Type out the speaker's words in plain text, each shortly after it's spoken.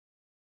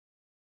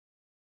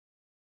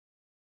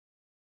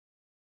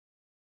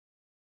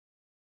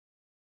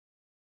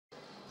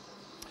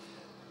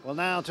Well,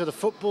 now to the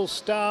football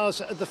stars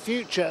of the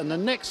future and the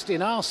next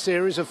in our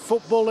series of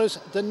footballers,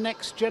 the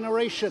next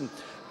generation.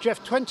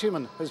 Jeff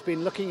Twentyman has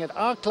been looking at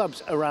our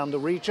clubs around the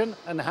region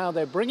and how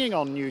they're bringing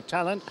on new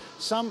talent,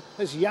 some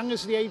as young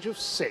as the age of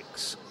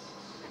 6.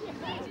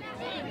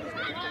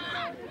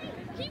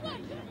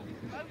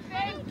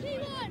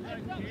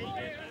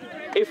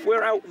 If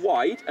we're out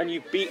wide and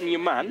you've beaten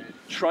your man,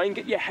 try and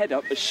get your head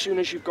up as soon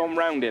as you've gone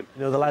round him.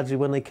 You know, the lads who,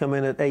 when they come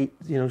in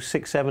at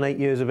 6, 7, 8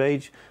 years of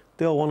age,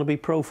 they all want to be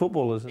pro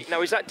footballers.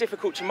 Now, is that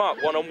difficult to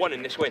mark one-on-one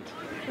in this wind?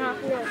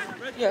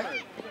 Yeah,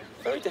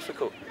 very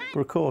difficult. But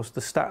of course,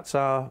 the stats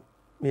are,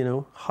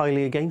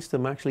 highly against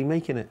them actually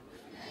making it.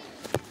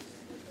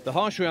 The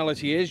harsh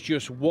reality is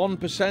just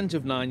 1%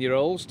 of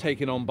 9-year-olds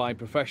taken on by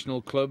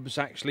professional clubs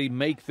actually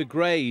make the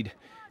grade.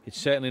 It's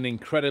certainly an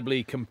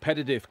incredibly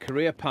competitive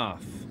career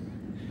path.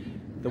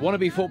 The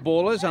wannabe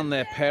footballers and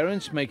their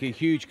parents make a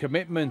huge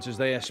commitment as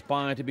they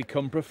aspire to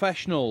become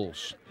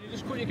professionals. You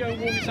just quickly go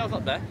and warm yourself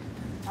up there.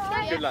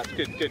 Good lads,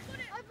 good.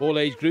 All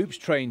age groups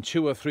train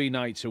 2 or 3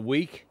 nights a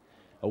week.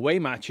 Away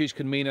matches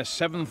can mean a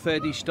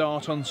 7:30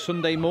 start on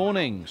Sunday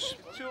mornings.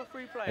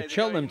 At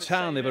Cheltenham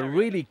Town, they have a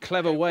really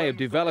clever way of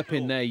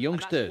developing their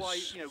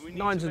youngsters.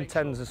 9s and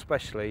 10s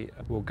especially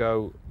will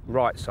go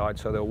right side,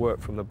 so they'll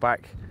work from the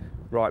back,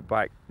 right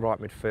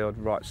midfield,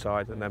 right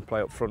side, and then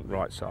play up front,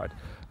 right side.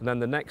 And then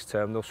the next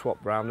term they'll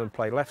swap round and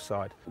play left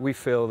side. We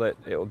feel that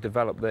it will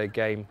develop their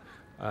game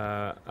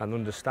and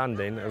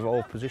understanding of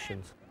all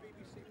positions.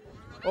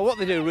 Well, what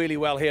they do really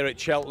well here at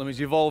Cheltenham is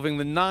evolving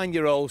the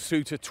 9-year-olds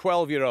through to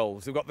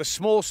 12-year-olds. They've got the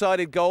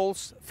small-sided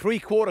goals,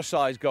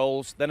 3/4-size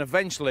goals, then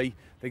eventually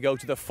they go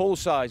to the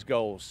full-size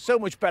goals. So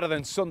much better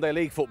than Sunday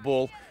League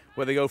football,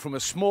 where they go from a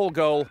small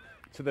goal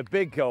to the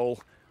big goal,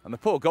 and the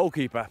poor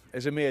goalkeeper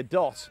is a mere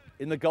dot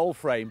in the goal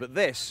frame. But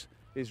this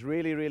is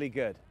really, really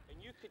good.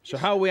 So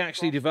how are we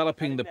actually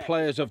developing the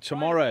players of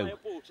tomorrow?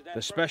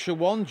 The special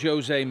one,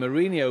 Jose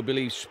Mourinho,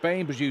 believes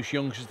Spain produce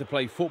youngsters to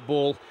play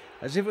football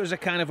as if it was a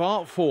kind of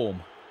art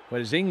form,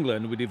 whereas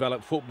England would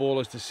develop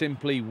footballers to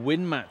simply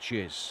win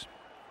matches.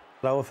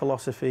 Our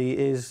philosophy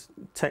is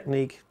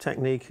technique,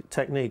 technique,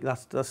 technique.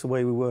 That's the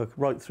way we work,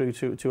 right through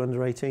to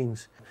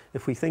under-18s.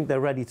 If we think they're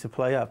ready to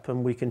play up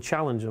and we can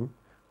challenge them,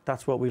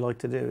 that's what we like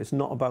to do. It's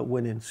not about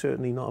winning,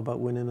 certainly not about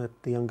winning at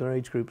the younger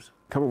age groups.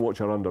 Come and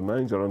watch our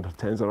under-9s, our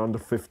under-10s, our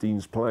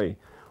under-15s play.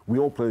 We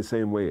all play the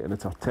same way, and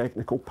it's a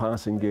technical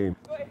passing game.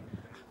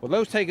 Well,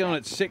 those taken on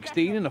at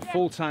 16 in a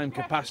full-time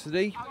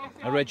capacity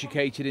are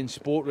educated in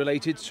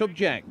sport-related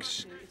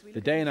subjects. The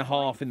day and a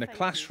half in the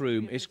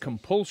classroom is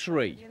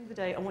compulsory. At the end of the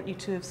day, I want you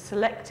to have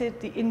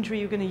selected the injury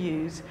you're going to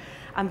use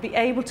and be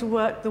able to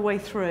work the way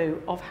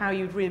through of how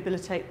you'd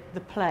rehabilitate the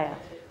player.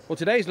 Well,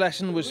 today's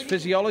lesson was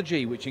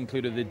physiology, which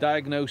included the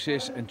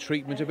diagnosis and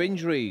treatment of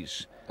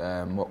injuries.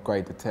 What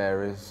grade the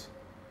tear is,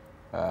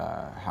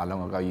 how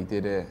long ago you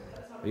did it.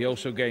 They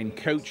also gained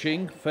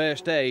coaching,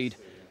 first aid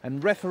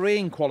and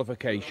refereeing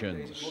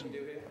qualifications.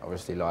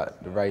 Obviously, like,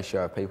 the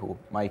ratio of people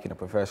making a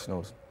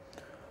professional is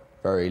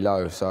very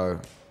low, so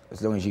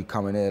as long as you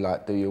come in here,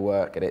 like, do your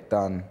work, get it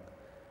done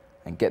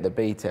and get the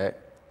BTEC,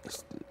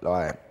 it's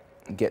like,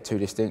 get 2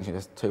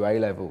 distinctions, 2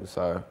 A-levels,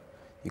 so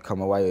you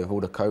come away with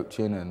all the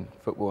coaching and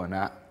football and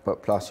that,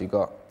 but plus you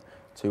got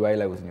 2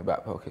 A-levels in your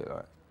back pocket.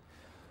 Like.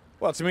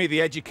 Well, to me,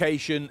 the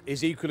education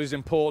is equally as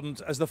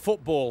important as the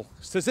football.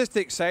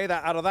 Statistics say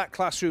that out of that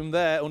classroom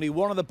there, only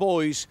one of the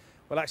boys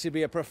will actually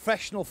be a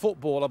professional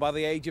footballer by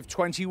the age of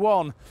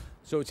 21.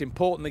 So it's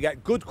important to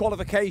get good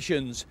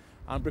qualifications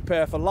and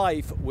prepare for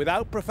life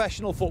without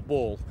professional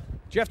football.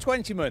 Jeff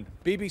Twentyman,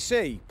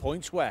 BBC,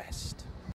 Points West.